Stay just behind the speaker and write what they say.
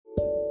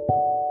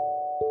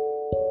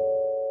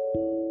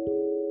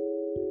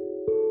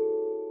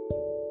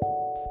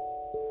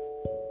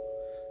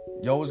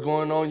Yo, what's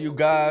going on, you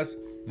guys?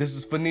 This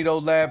is Finito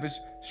Lavish,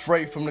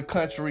 straight from the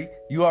country.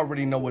 You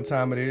already know what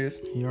time it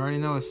is. You already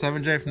know it's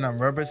 7J from the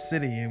Rubber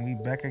City, and we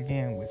back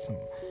again with some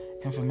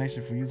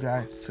information for you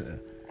guys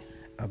to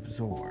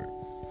absorb.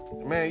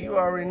 Man, you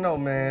already know,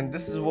 man.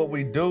 This is what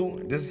we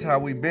do. This is how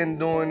we been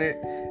doing it.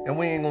 And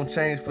we ain't gonna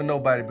change for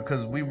nobody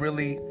because we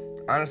really,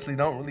 honestly,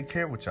 don't really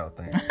care what y'all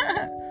think.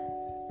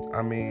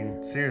 I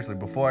mean, seriously,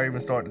 before I even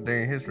start the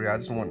day in history, I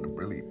just wanted to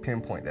really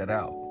pinpoint that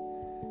out.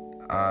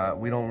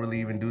 We don't really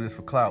even do this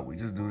for clout. We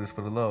just do this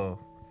for the love.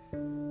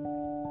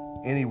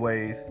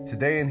 Anyways,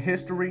 today in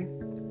history,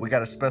 we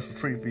got a special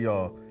treat for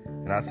y'all.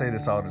 And I say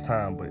this all the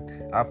time, but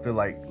I feel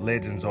like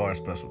legends are a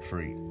special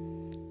treat.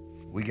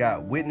 We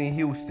got Whitney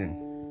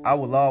Houston, I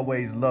Will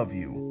Always Love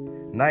You,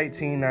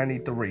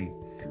 1993.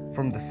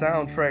 From the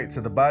soundtrack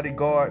to The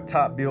Bodyguard,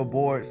 top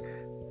Billboard's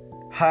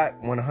Hot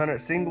 100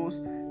 singles,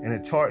 and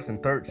it charts in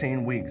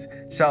 13 weeks.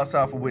 Shouts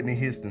out for Whitney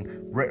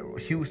Houston.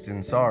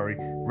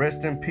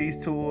 Rest in peace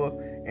to her,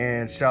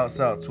 and shouts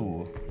out to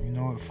her. You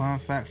know what? Fun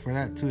fact for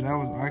that too. That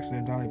was actually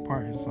a Dolly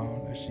Parton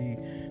song that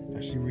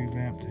she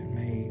revamped and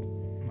made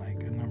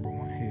like a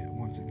 #1 hit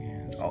once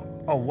again. So.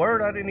 Oh,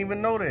 word! I didn't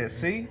even know that.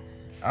 See,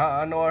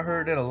 I know I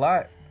heard that a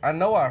lot. I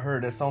know I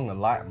heard that song a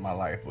lot in my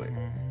life, but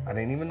I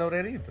didn't even know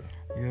that either.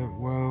 Yeah,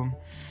 well,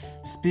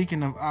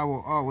 speaking of I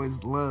Will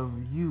Always Love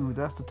You,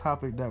 that's the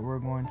topic that we're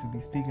going to be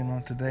speaking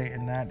on today,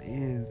 and that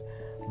is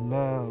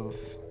love,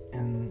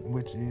 and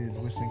which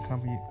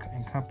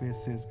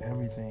encompasses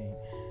everything.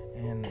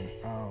 And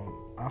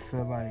I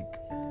feel like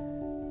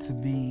to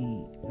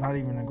be not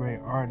even a great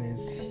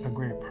artist, a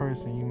great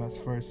person, you must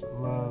first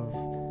love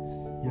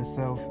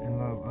yourself and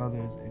love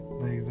others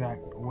the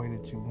exact way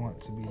that you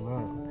want to be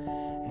loved.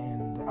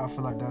 And I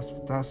feel like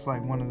that's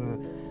like one of the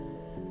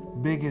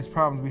biggest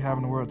problems we have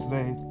in the world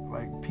today.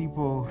 Like,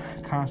 people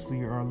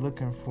constantly are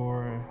looking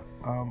for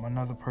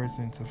another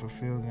person to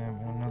fulfill them,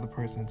 and another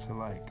person to,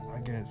 like,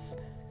 I guess,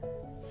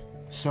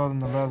 show them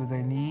the love that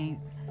they need.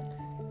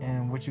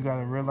 And what you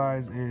gotta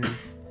realize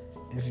is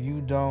if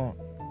you don't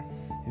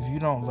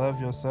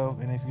love yourself,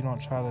 and if you don't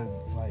try to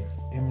like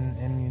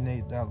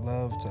emanate that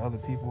love to other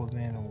people,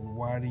 then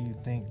why do you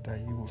think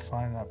that you will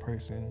find that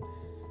person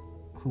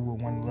who will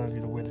want to love you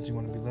the way that you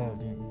want to be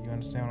loved? You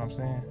understand what I'm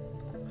saying?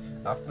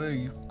 I feel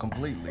you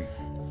completely.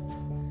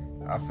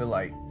 I feel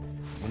like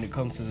when it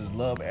comes to this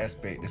love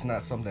aspect, it's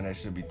not something that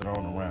should be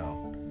thrown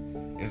around.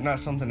 It's not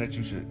something that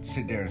you should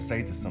sit there and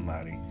say to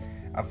somebody.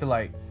 I feel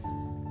like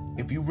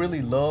if you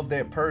really love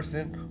that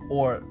person,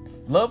 or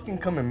love can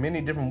come in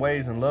many different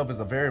ways, and love is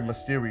a very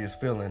mysterious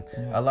feeling.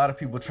 Yes. A lot of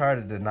people try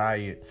to deny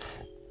it.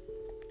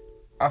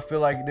 I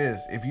feel like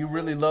this: if you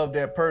really love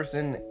that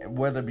person,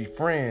 whether it be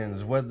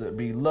friends, whether it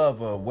be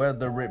lover,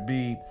 whether it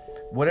be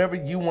whatever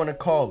you want to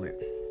call it,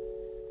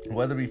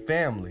 whether it be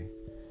family.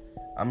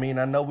 I mean,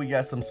 I know we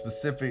got some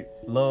specific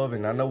love,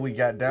 and I know we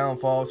got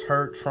downfalls,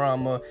 hurt,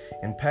 trauma,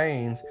 and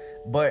pains,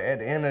 but at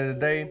the end of the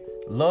day,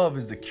 love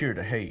is the cure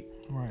to hate.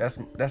 Right.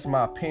 That's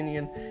my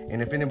opinion,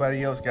 and if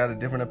anybody else got a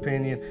different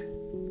opinion,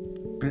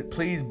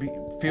 please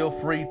feel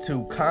free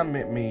to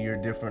comment me your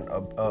different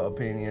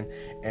opinion,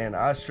 and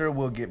I sure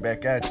will get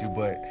back at you.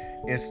 But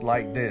it's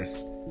like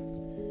this: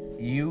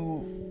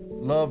 you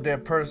love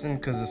that person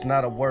because it's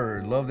not a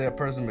word. Love that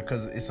person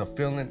because it's a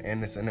feeling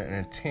and it's an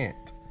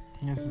intent.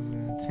 This is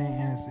an intent,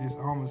 and it's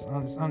almost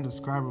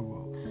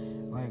undescribable.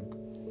 Like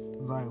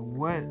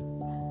what?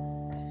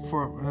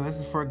 This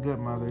is for a good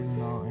mother, you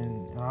know,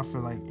 and I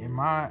feel like in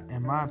my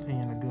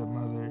opinion, a good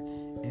mother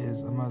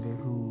is a mother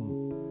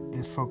who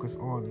is focused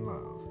on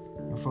love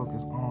and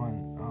focused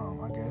on,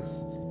 I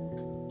guess,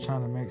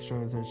 trying to make sure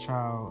that their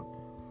child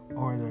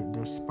or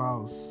their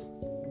spouse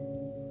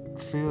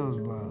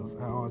feels love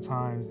at all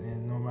times.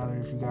 And no matter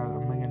if you got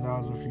 $1 million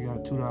or if you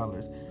got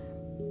 $2,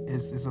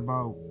 it's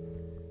about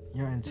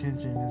your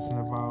intention. It's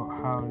about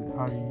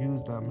how you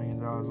use that $1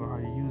 million or how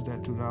you use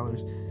that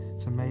 $2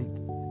 to make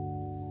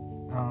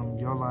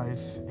your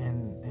life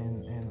and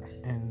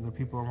the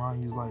people around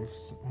you's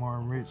life more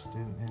enriched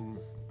and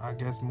I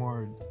guess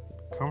more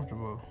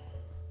comfortable.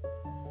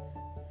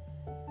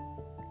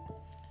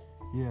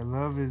 Yeah,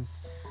 love is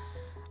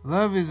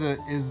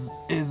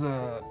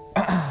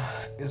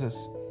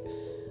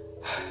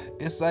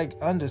it's like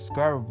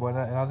undescribable, and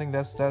I think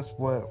that's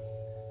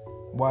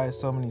why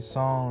so many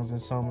songs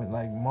and so many,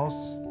 like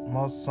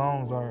most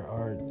songs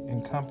are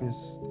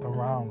encompassed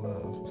around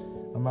love,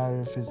 no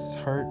matter if it's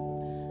hurt.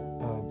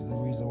 The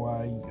reason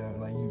why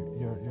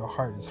your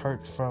heart is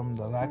hurt from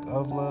the lack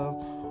of love,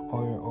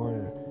 or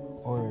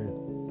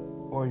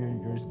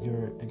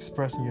you're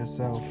expressing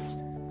yourself,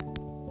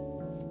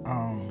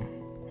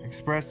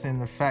 expressing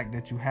the fact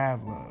that you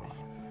have love,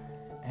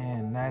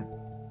 and that's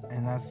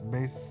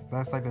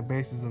like the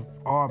basis of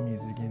all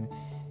music. And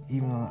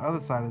even on the other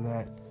side of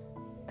that,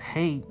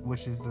 hate,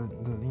 which is the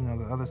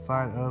other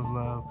side of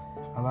love,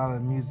 a lot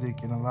of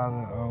music and a lot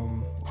of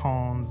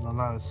poems and a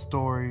lot of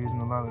stories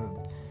and a lot of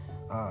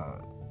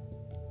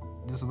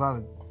just a lot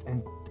of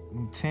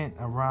intent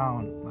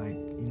around, like,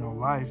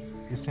 life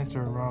is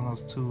centered around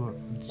those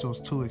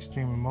two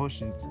extreme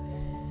emotions.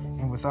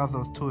 and without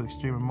those two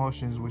extreme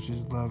emotions, which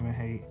is love and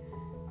hate,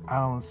 I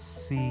don't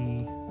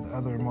see the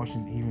other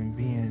emotions even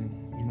being,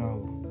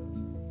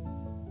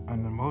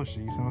 an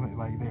emotion. You see what I'm saying?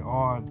 Like they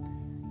all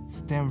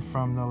stem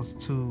from those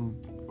two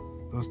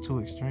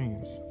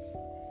extremes.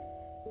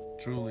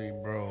 Truly,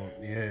 bro.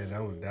 Yeah,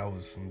 that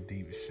was some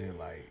deep shit.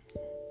 Like,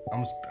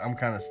 I'm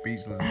kind of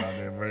speechless about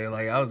that, bro.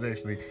 Like, I was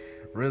actually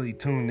really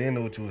tuned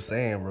into what you were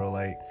saying, bro.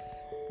 Like,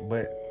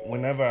 but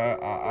whenever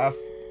I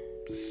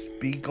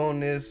speak on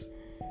this,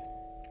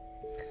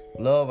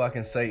 love, I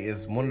can say,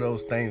 is one of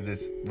those things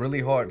that's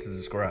really hard to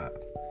describe.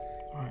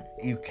 Right.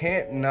 You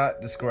can't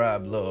not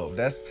describe love.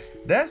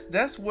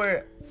 That's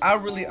where I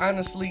really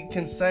honestly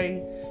can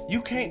say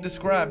you can't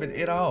describe it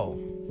at all.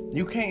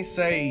 You can't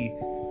say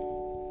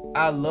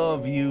I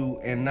love you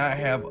and not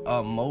have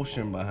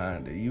emotion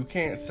behind it. You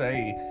can't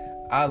say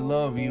I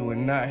love you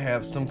and not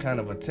have some kind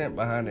of intent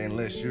behind it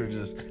unless you're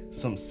just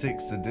some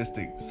sick,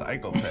 sadistic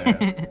psychopath.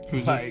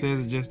 Who just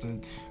says it just to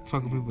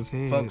fuck with people's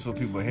heads. Fucks with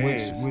people's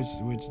heads.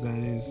 Which that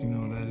is,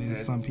 that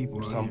is some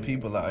people. Some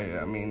people out here.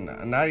 I mean,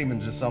 not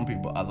even just some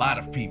people. A lot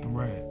of people.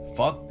 Right.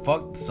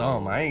 Fuck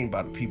some. I ain't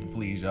about to people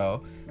please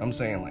y'all. I'm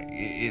saying like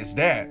it's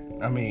that.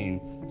 I mean,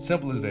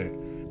 simple as that.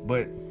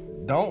 But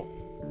don't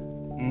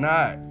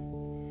not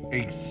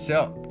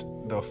accept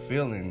the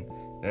feeling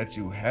that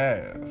you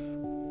have.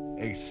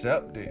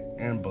 Accept it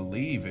and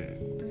believe it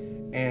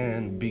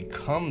and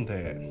become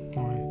that.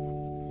 Right.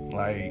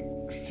 Like,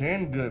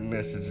 send good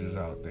messages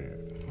out there.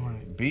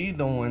 Right. Be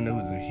the one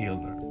who's a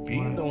healer. Be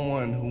Right. the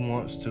one who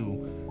wants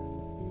to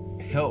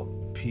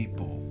help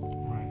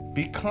people. Right.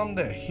 Become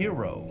that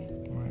hero.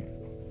 Right.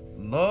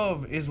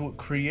 Love is what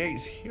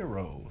creates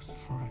heroes.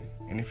 Right.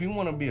 And if you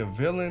want to be a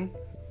villain,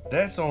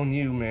 that's on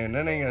you, man.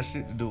 That ain't got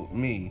shit to do with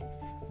me.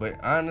 But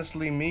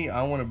honestly,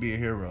 I want to be a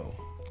hero.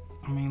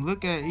 I mean,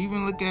 look at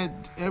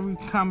every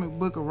comic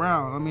book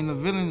around. I mean, the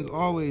villain is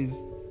always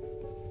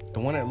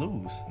the one that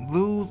lose,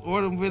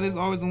 or the villain is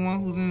always the one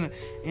who's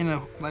in a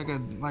like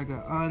a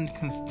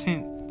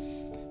uncontent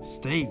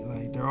state.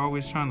 Like they're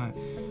always trying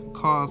to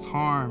cause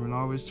harm and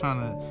always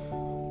trying to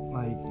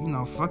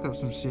fuck up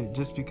some shit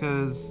just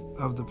because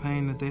of the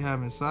pain that they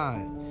have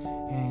inside.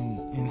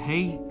 And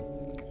hate,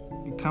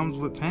 it comes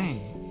with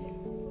pain.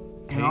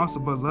 And also,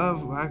 but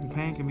love,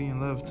 pain can be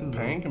in love too.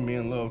 Pain can be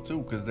in love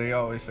too, because they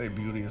always say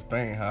beauty is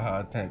pain.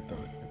 I can't throw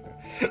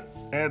it.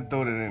 And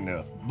throw it in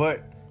there.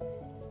 But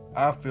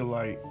I feel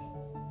like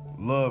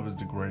love is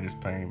the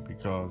greatest pain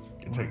because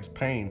it takes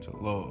pain to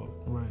love.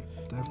 Right,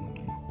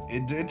 definitely.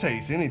 It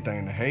takes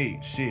anything to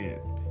hate.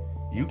 Shit,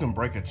 you can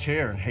break a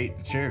chair and hate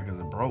the chair because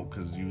it broke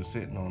because you were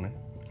sitting on it.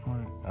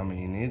 Right. I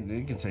mean,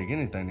 it can take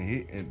anything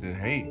to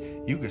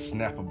hate. You can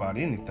snap about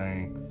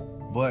anything,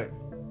 but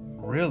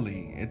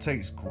really, it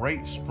takes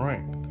great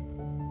strength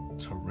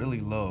to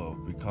really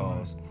love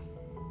because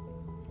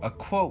a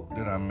quote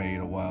that I made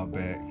a while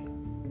back,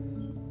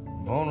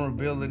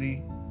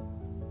 vulnerability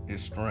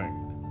is strength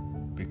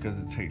because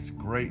it takes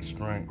great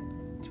strength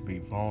to be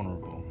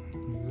vulnerable.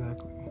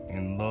 Exactly.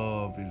 And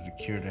love is the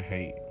cure to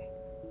hate.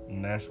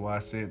 And that's why I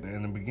said that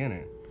in the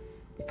beginning,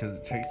 because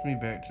it takes me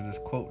back to this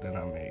quote that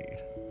I made.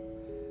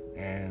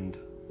 And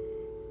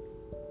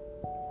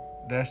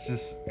that's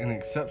just an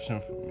exception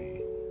for me.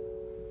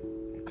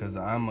 Because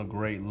I'm a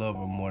great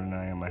lover more than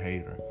I am a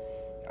hater.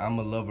 I'm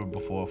a lover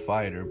before a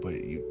fighter, but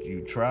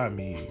you try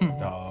me,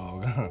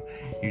 dog.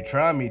 You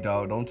try me,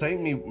 dog. Don't take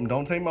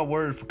my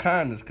word for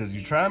kindness, because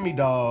you try me,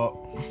 dog.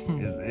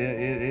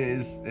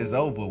 It's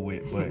over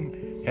with. But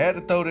had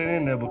to throw that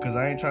in there because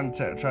I ain't trying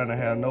to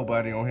have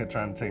nobody on here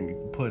trying to take me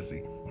for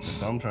pussy. That's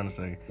what I'm trying to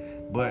say.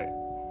 But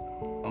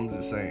I'm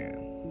just saying,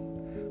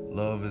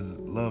 love is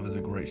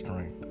a great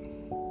strength.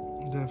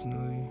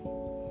 Definitely.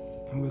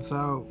 And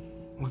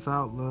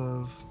without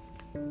love,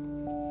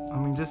 I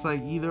mean, just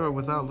like either or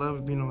without love,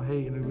 it'd be no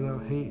hate, and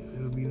without hate,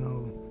 it'll be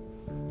no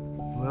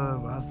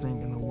love. I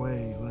think in a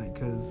way, like,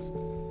 cause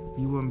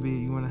you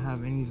wouldn't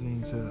have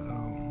anything to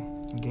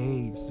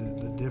gauge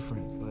the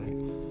difference,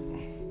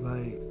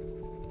 like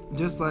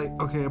just like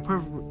okay, I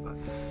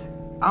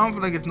don't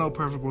feel like it's no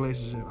perfect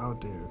relationship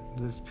out there.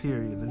 This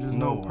period, there's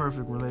no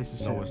perfect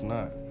relationship. No, it's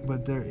not.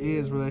 But there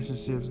is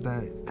relationships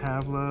that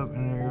have love,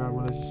 and there are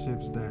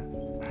relationships that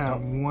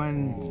have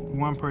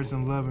one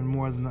person loving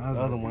more than the other.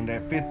 The other one,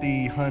 that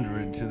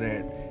 50-100 to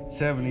that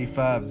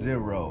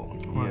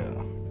 75-0. Right.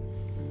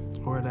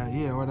 Yeah. Or that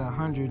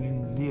 100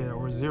 and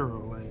or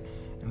 0. Like,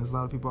 and there's a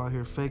lot of people out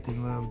here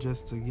faking love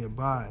just to get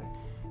by,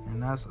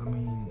 and that's, I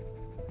mean,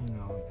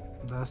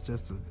 that's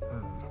just an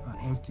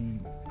empty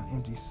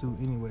suit,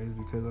 anyways.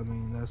 Because I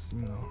mean,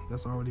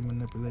 that's already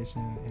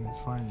manipulation in its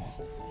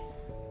finest.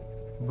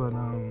 But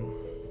I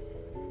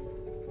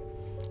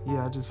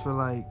just feel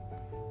like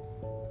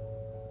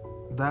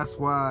that's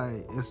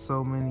why it's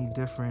so many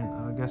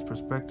different,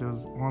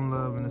 perspectives on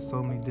love, and there's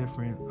so many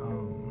different,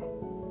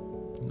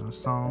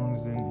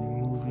 songs and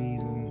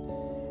movies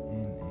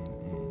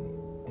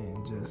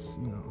and just,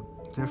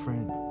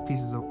 different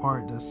pieces of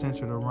art that's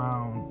centered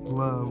around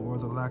love or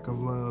the lack of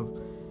love,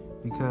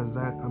 because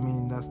that's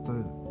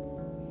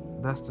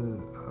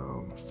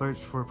search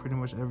for pretty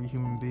much every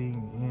human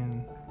being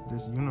in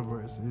this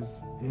universe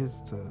is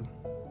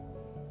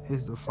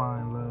to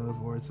find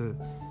love, or to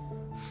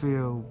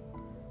feel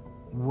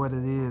what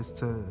it is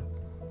to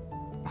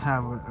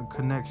have a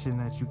connection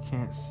that you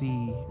can't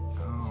see,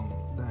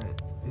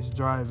 that is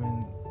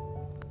driving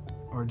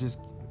or just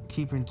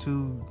keeping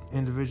two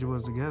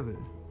individuals together.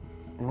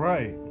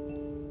 Right.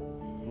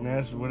 And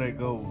that's where that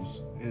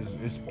goes.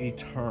 It's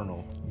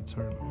eternal.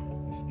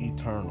 Eternal. It's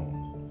eternal.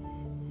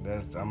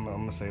 I'm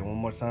gonna say it one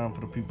more time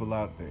for the people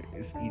out there.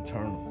 It's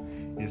eternal.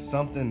 It's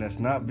something that's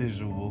not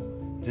visual.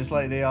 Just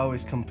like they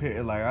always compare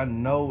it. Like, I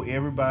know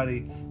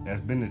everybody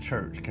that's been to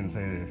church can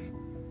say this.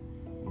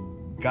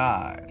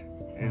 God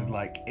is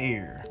like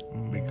air,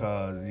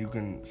 because you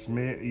can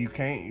smell. You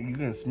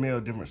can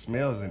smell different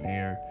smells in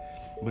air,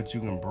 but you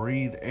can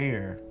breathe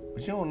air.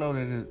 But you don't know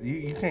that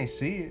you can't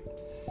see it.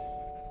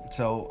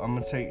 So I'm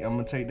gonna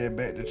take that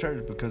back to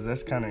church, because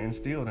that's kind of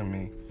instilled in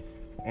me.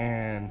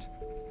 And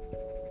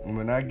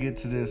when I get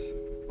to this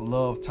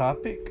love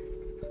topic,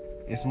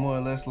 it's more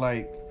or less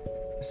like,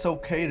 it's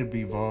okay to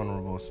be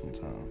vulnerable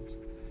sometimes.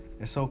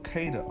 It's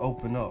okay to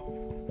open up.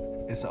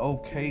 It's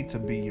okay to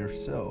be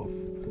yourself.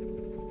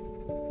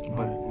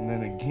 But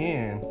then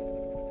again,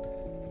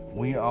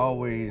 we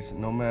always,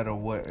 no matter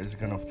what, is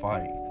gonna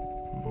fight.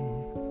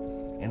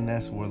 And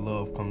that's where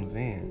love comes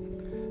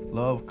in.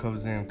 Love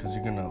comes in because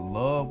you're gonna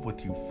love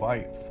what you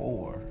fight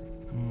for.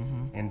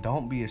 And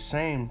don't be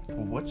ashamed for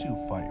what you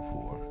fight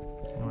for.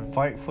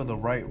 Fight for the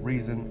right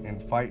reason,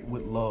 and fight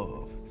with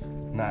love,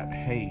 not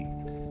hate.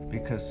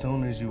 Because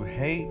soon as you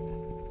hate,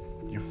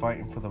 you're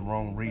fighting for the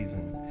wrong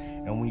reason.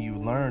 And when you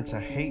learn to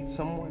hate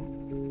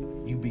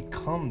someone, you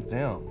become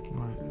them.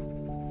 Right.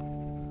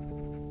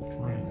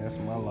 And that's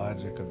my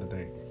logic of the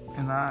day.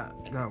 And I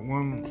got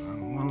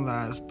one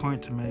last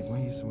point to make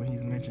when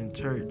he's mentioned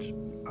church.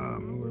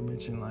 We're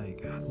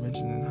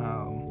mentioning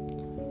how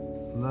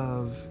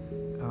love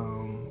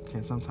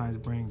can sometimes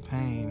bring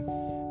pain,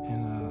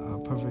 and a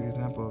perfect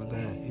example of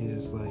that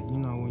is, like,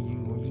 when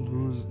you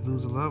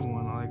lose a loved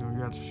one, like when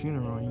you're at the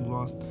funeral and you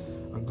lost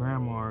a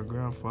grandma or a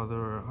grandfather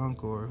or an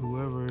uncle or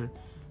whoever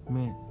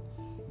meant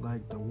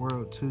like the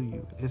world to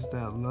you. It's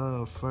that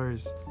love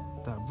first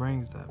that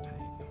brings that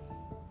pain.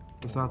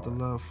 Without the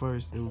love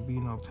first, there would be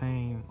no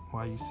pain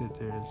while you sit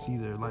there and see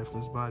their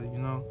lifeless body,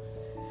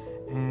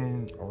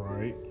 And all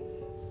right,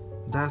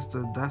 that's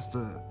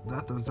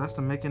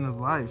the making of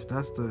life.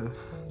 That's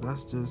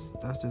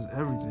just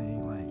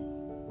everything. Like,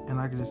 and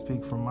I can just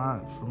speak from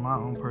my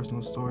own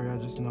personal story. I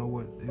just know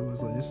what it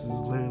was like. This is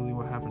literally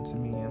what happened to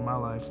me in my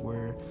life,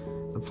 where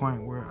the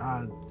point where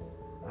I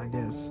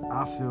guess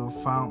I feel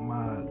found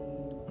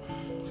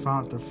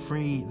the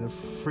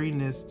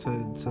freeness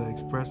to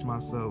express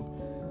myself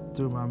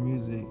through my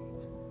music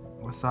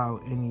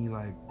without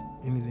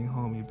anything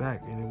holding me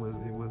back. And it was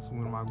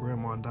when my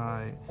grandma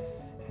died,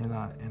 and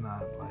I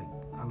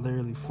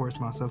literally forced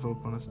myself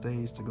up on a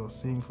stage to go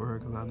sing for her,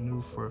 because I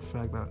knew for a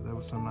fact that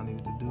was something I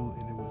needed to do.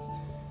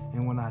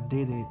 And when I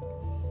did it,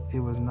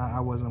 I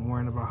wasn't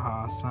worrying about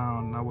how I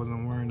sound, and I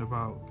wasn't worrying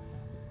about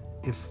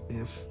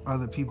if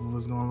other people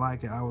was gonna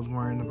like it. I was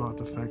worrying about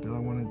the fact that I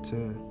wanted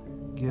to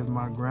give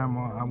my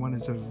grandma, I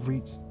wanted to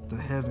reach the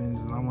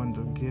heavens, and I wanted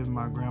to give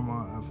my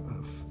grandma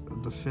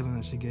the feeling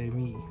that she gave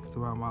me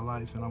throughout my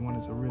life, and I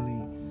wanted to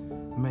really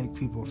make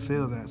people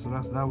feel that. So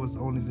that was the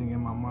only thing in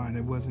my mind.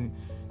 It wasn't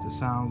to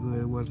sound good.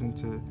 It wasn't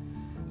to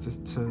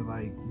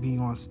like be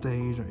on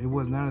stage. It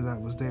was none of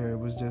that was there. It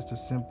was just a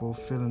simple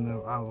feeling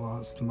that I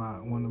lost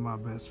one of my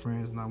best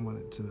friends, and I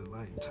wanted to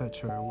like touch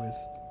her with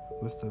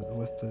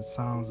the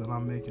sounds that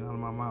I'm making out of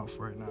my mouth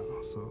right now.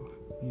 So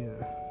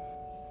yeah.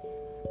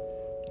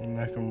 And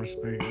I can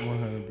respect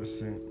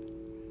 100%.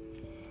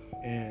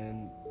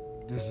 And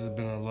this has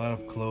been a lot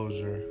of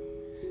closure.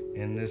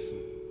 And this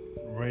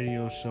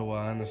radio show,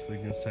 I honestly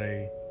can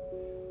say,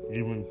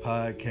 even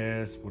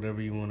podcast,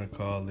 whatever you want to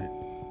call it,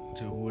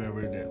 to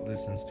whoever that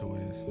listens to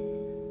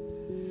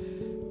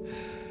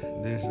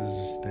this is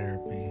just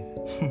therapy.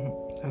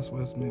 That's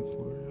what it's meant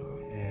for,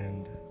 y'all.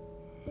 And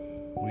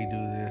we do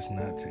this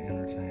not to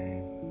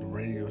entertain. The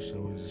radio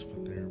show is just for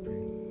therapy.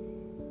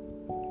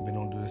 We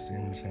don't do this to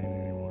entertain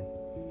anyone.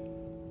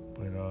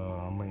 But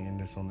I'm going to end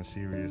this on a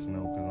serious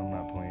note, because I'm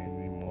not playing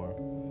anymore.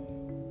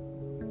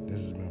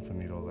 This has been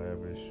Finito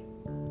Lavish,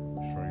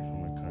 straight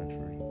from the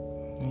country.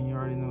 And you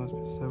already know it's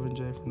been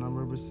 7J from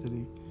Non-Rubber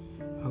City.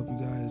 I hope you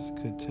guys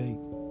could take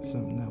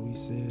something that we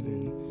said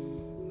and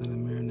let it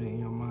marinate in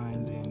your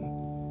mind, and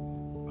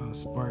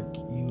spark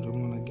you to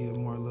want to give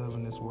more love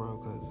in this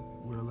world, because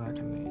we're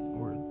lacking it.